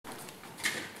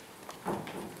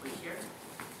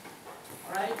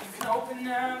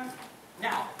Now.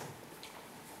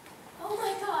 Oh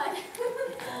my God.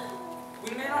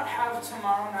 We may not have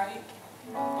tomorrow night,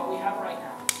 but we have right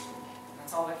now.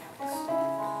 That's all that counts.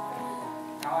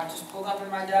 Now I just pulled up in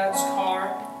my dad's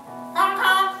car.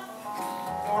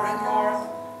 Or in your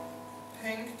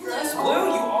pink dress. Blue,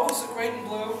 you always look great in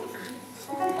blue.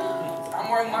 I'm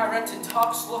wearing my rented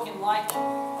tux, looking like a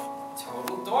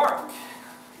total dork.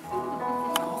 The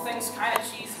whole thing's kind of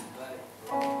cheesy, but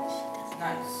it's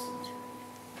nice.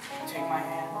 You take my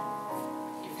hand.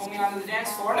 You pull me onto the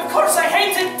dance floor, and of course I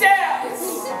hate to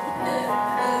dance!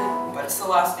 But it's the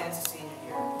last dance of senior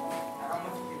year. And I'm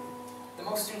with you. The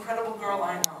most incredible girl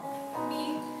I know.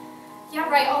 Me? Yeah,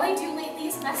 right. All I do lately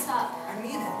is mess up. I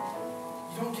mean it.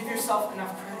 You don't give yourself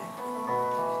enough credit.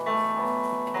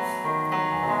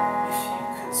 If you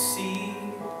could see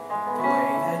the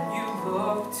way that you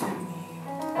look to me,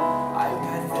 I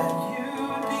bet that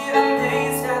you'd be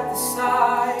amazed at the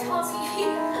sight. Tommy.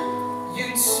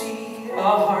 You'd see a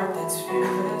heart that's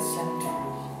fearless and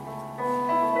true.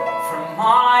 From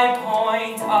my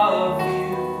point of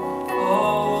view,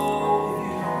 oh,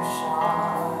 you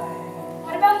shine.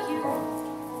 What about you?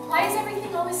 Why is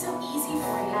everything always so easy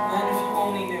for you? And if you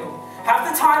only knew. Half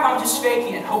the time I'm just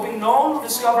faking it, hoping no one will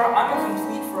discover I'm a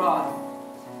complete fraud.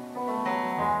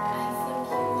 I think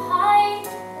you hide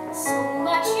so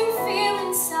much you feel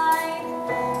inside,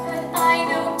 but I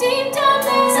know deep down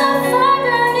there's a fire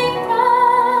burning bright.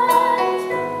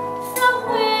 From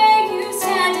where you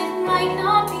stand it might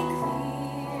not be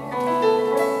clear,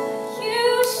 but you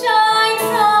shine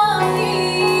from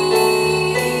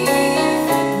here.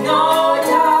 No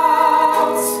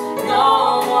doubts, no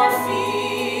more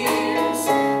fears.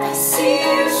 I see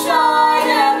you shine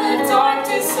and the dark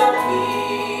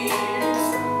disappears.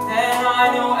 Then I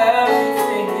know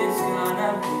everything is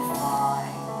gonna be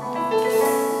fine.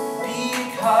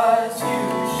 Because you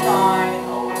shine,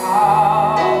 oh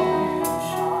how you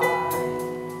shine.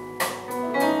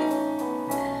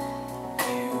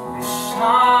 You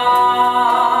shine.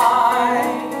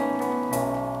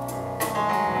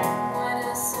 What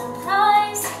a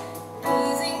surprise,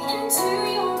 gazing into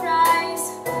your eyes.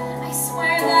 I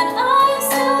swear that I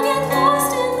still get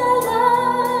lost in the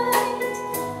light.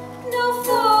 No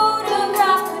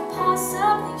photograph could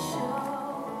possibly show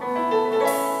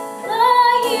the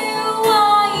you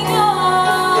I know.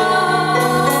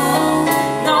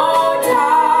 No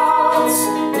doubts,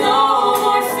 no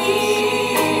more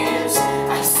fears.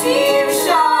 I see you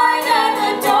shine and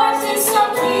the dark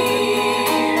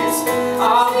disappears.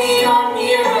 I'll be your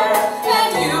mirror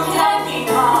and you can be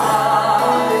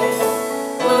mine.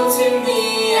 Look to me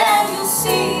and you'll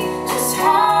see just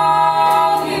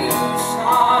how you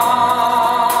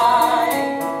shine.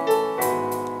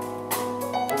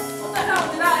 What the hell?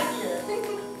 Get out of here.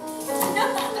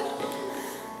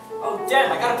 Oh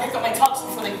damn, I gotta pick up my tux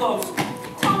before they close.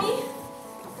 Tommy,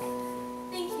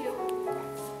 thank you.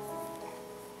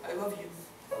 I love you.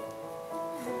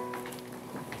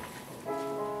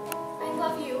 I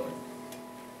love you.